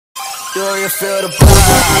Do you feel the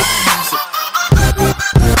vibes?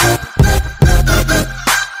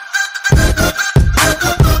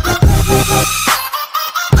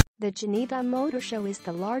 The Geneva Motor Show is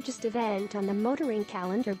the largest event on the motoring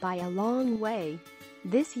calendar by a long way.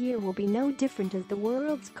 This year will be no different as the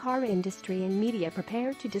world's car industry and media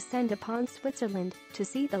prepare to descend upon Switzerland to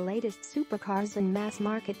see the latest supercars and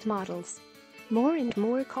mass-market models. More and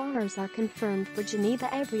more cars are confirmed for Geneva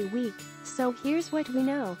every week, so here's what we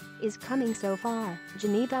know is coming so far.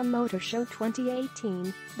 Geneva Motor Show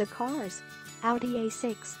 2018, the cars. Audi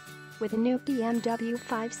A6. With a new BMW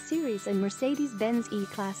 5 Series and Mercedes-Benz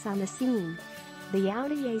E-Class on the scene. The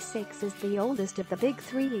Audi A6 is the oldest of the big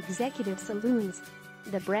three executive saloons.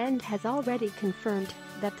 The brand has already confirmed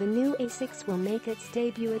that the new A6 will make its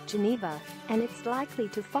debut at Geneva, and it's likely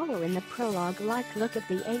to follow in the prologue-like look of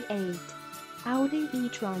the A8. Audi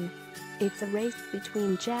e-tron. It's a race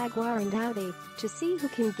between Jaguar and Audi to see who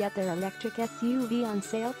can get their electric SUV on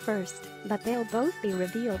sale first, but they'll both be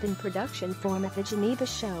revealed in production form at the Geneva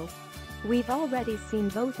show. We've already seen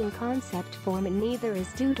both in concept form and neither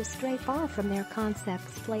is due to stray far from their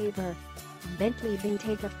concept's flavor. Bentley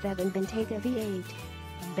Bentayga PHEV and Bentayga V8.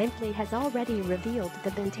 Bentley has already revealed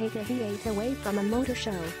the Bentayga V8 away from a motor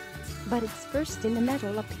show, but its first in the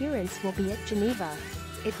metal appearance will be at Geneva.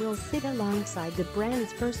 It will sit alongside the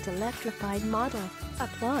brand's first electrified model, a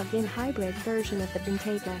plug-in hybrid version of the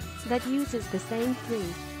Bentayga that uses the same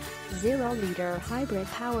 3.0-liter hybrid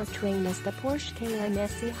powertrain as the Porsche Cayenne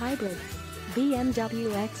SE Hybrid.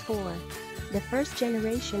 BMW X4. The first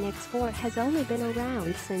generation X4 has only been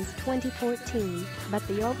around since 2014, but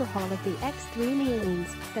the overhaul of the X3 means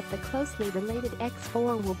that the closely related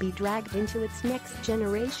X4 will be dragged into its next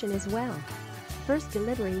generation as well. First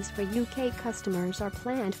deliveries for UK customers are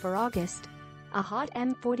planned for August. A hot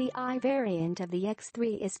M40i variant of the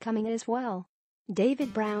X3 is coming as well.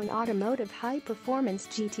 David Brown Automotive High Performance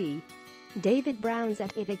GT. David Brown's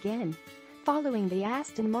at it again. Following the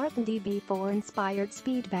Aston Martin DB4-inspired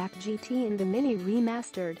Speedback GT and the Mini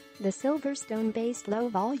Remastered, the Silverstone-based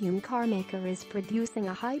low-volume carmaker is producing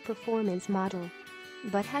a high-performance model,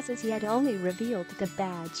 but has as yet only revealed the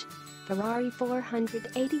badge. Ferrari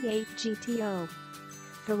 488 GTO.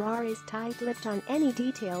 Ferrari's tight-lipped on any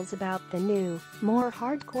details about the new, more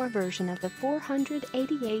hardcore version of the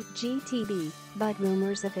 488 GTB, but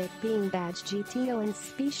rumors of it being badged GTO and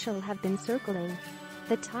Special have been circling.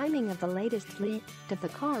 The timing of the latest leak of the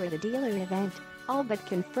car at a dealer event all but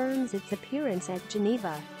confirms its appearance at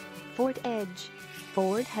Geneva. Ford Edge.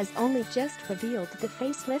 Ford has only just revealed the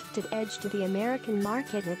facelifted Edge to the American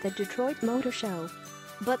market at the Detroit Motor Show.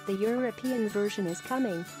 But the European version is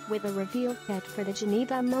coming, with a reveal set for the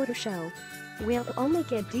Geneva Motor Show. We'll only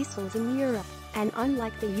get diesels in Europe, and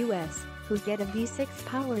unlike the US, who get a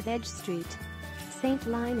V6-powered Edge Street. Saint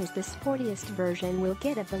Line is the sportiest version we'll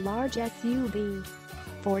get of the large SUV.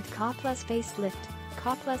 Ford Ka+ facelift,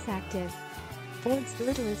 Ka+ Active. Ford's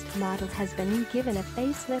littlest model has been given a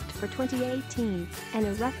facelift for 2018, and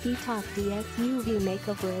a rough detox SUV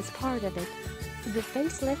makeover as part of it. The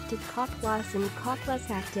facelifted Ka+ and Ka+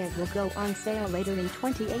 Active will go on sale later in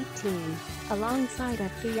 2018, alongside a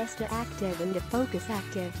Fiesta Active and a Focus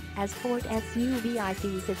Active, as Ford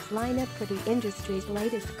SUVifies its lineup for the industry's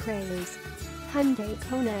latest craze. Hyundai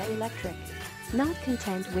Kona Electric. Not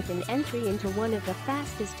content with an entry into one of the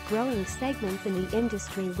fastest-growing segments in the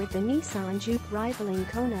industry with the Nissan Juke rivaling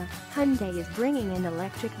Kona, Hyundai is bringing an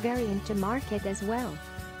electric variant to market as well.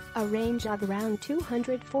 A range of around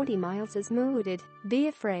 240 miles is mooted. Be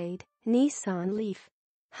afraid. Nissan Leaf.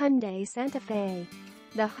 Hyundai Santa Fe.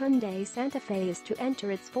 The Hyundai Santa Fe is to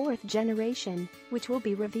enter its fourth generation, which will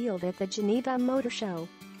be revealed at the Geneva Motor Show.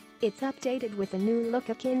 It's updated with a new look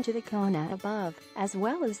akin to the Kona above, as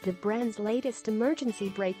well as the brand's latest emergency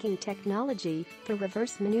braking technology for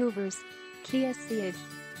reverse maneuvers. Kia Ceed.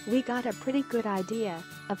 We got a pretty good idea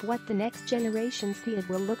of what the next generation Ceed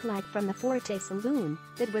will look like from the Forte Saloon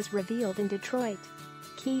that was revealed in Detroit.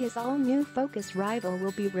 Kia's all-new Focus rival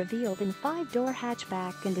will be revealed in 5-door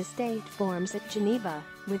hatchback and estate forms at Geneva,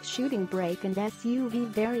 with shooting brake and SUV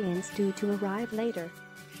variants due to arrive later.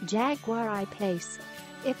 Jaguar I-Pace.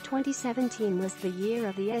 If 2017 was the year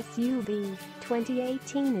of the SUV,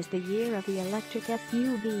 2018 is the year of the electric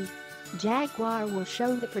SUV. Jaguar will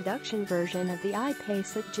show the production version of the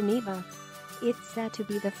I-Pace at Geneva. It's set to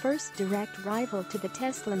be the first direct rival to the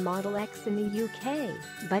Tesla Model X in the UK,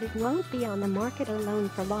 but it won't be on the market alone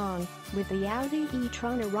for long, with the Audi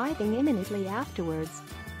e-tron arriving imminently afterwards.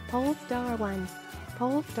 Polestar 1.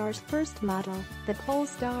 Polestar's first model, the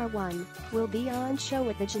Polestar 1, will be on show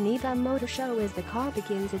at the Geneva Motor Show as the car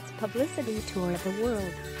begins its publicity tour of the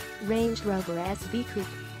world. Range Rover SV Coupe.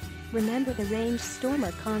 Remember the Range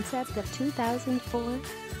Stormer concept of 2004?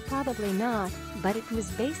 Probably not, but it was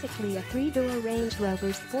basically a three-door Range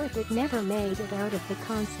Rover Sport that never made it out of the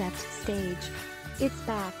concept stage. It's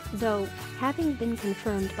back, though, having been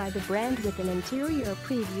confirmed by the brand with an interior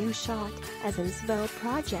preview shot as an SVO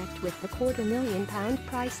project with the £250,000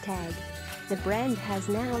 price tag. The brand has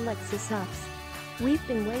now Lexus UX. We've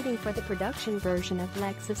been waiting for the production version of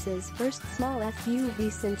Lexus's first small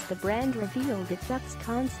SUV since the brand revealed its UX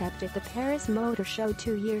concept at the Paris Motor Show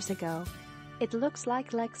 2 years ago. It looks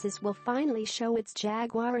like Lexus will finally show its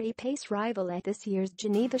Jaguar E-Pace rival at this year's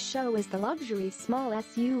Geneva show as the luxury small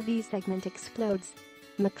SUV segment explodes.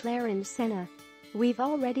 McLaren Senna. We've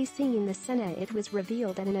already seen the Senna. It was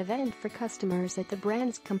revealed at an event for customers at the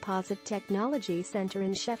brand's Composite Technology Centre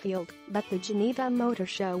in Sheffield, but the Geneva Motor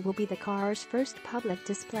Show will be the car's first public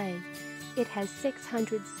display. It has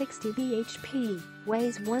 660 bhp,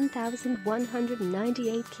 weighs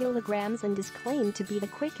 1,198 kilograms and is claimed to be the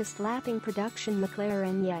quickest lapping production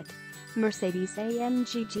McLaren yet.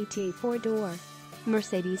 Mercedes-AMG GT 4-door.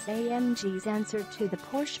 Mercedes-AMG's answer to the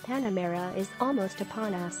Porsche Panamera is almost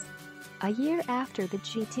upon us. A year after the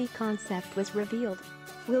GT concept was revealed,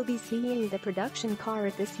 we'll be seeing the production car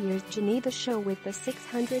at this year's Geneva show with the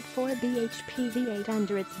 604 bhp V8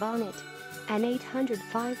 under its bonnet. An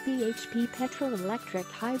 805 bhp petrol-electric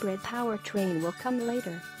hybrid powertrain will come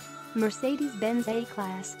later. Mercedes-Benz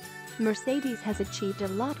A-Class. Mercedes has achieved a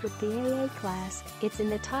lot with the A-Class. It's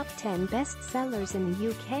in the top 10 best-sellers in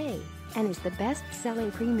the UK and is the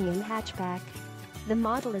best-selling premium hatchback. The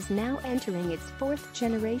model is now entering its fourth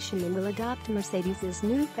generation and will adopt Mercedes's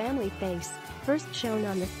new family face, first shown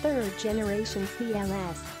on the third-generation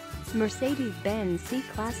CLS. Mercedes-Benz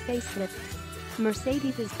C-Class facelift.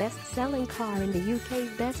 Mercedes' best-selling car in the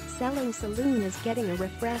UK's best-selling saloon is getting a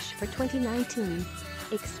refresh for 2019.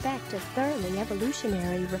 Expect a thoroughly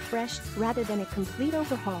evolutionary refresh rather than a complete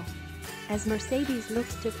overhaul. As Mercedes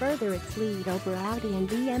looks to further its lead over Audi and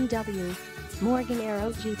BMW. Morgan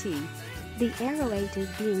Aero GT. The Aero 8 is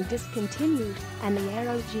being discontinued, and the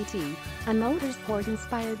Aero GT, a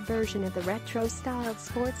motorsport-inspired version of the retro-styled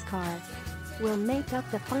sports car, will make up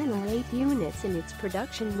the final 8 units in its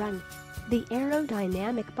production run. The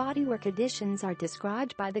aerodynamic bodywork additions are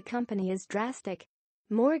described by the company as drastic.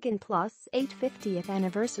 Morgan Plus 850th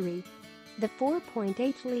anniversary. The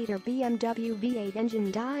 4.8-liter BMW V8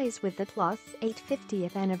 engine dies with the Plus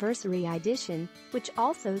 850th anniversary edition, which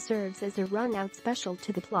also serves as a run-out special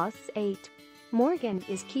to the Plus 8. Morgan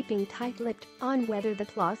is keeping tight-lipped on whether the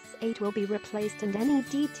Plus 8 will be replaced and any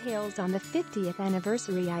details on the 50th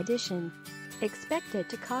anniversary edition. Expected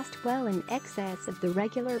to cost well in excess of the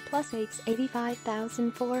regular Plus 8's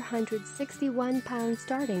 £85,461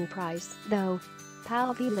 starting price, though.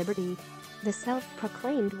 PAL v Liberty. The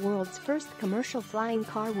self-proclaimed world's first commercial flying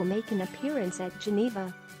car will make an appearance at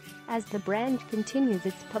Geneva. As the brand continues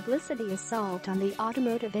its publicity assault on the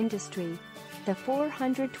automotive industry, the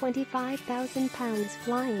 £425,000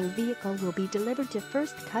 flying vehicle will be delivered to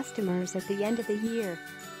first customers at the end of the year.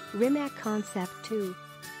 Rimac Concept 2.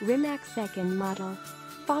 Rimac's second model,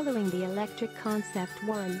 following the electric Concept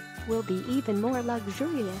 1, will be even more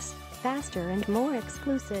luxurious, faster and more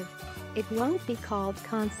exclusive. It won't be called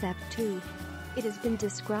Concept 2. It has been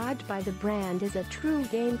described by the brand as a true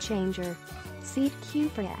game-changer. Seat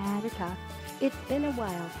Cupra Attica. It's been a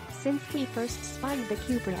while since we first spotted the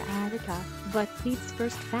Cupra Attica, but Seat's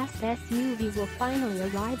first fast SUV will finally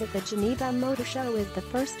arrive at the Geneva Motor Show as the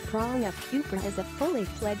first prong of Cupra as a fully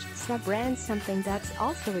fledged sub-brand, something that's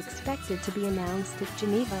also expected to be announced at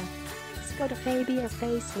Geneva. Skoda Fabia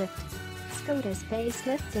facelift. Skoda's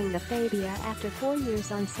facelifting the Fabia after 4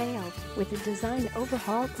 years on sale, with a design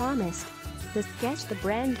overhaul promised. The sketch the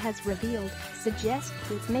brand has revealed suggests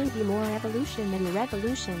it may be more evolution than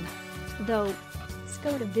revolution. Though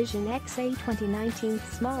Skoda Vision XA 2019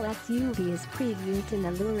 small SUV is previewed in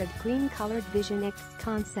the lurid green-colored Vision X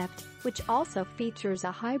concept, which also features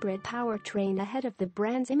a hybrid powertrain ahead of the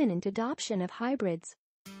brand's imminent adoption of hybrids.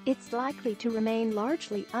 It's likely to remain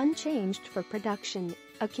largely unchanged for production,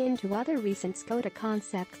 akin to other recent Skoda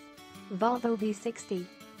concepts. Volvo V60.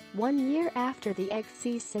 1 year after the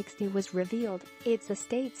XC60 was revealed, its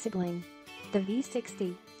estate sibling, the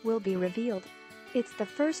V60, will be revealed. It's the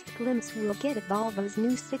first glimpse we'll get of Volvo's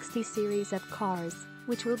new 60 series of cars,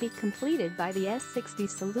 which will be completed by the S60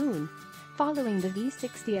 saloon, following the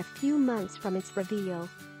V60 a few months from its reveal.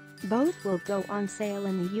 Both will go on sale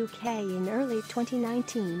in the UK in early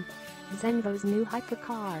 2019. Zenvo's new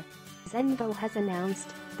hypercar. Zenvo has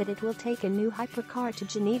announced that it will take a new hypercar to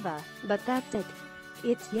Geneva, but that's it.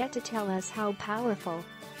 It's yet to tell us how powerful.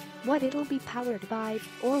 what it'll be powered by,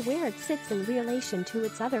 or where it sits in relation to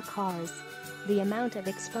its other cars. The amount of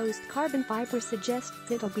exposed carbon fiber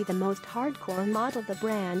suggests it'll be the most hardcore model the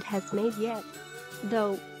brand has made yet.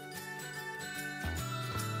 Though,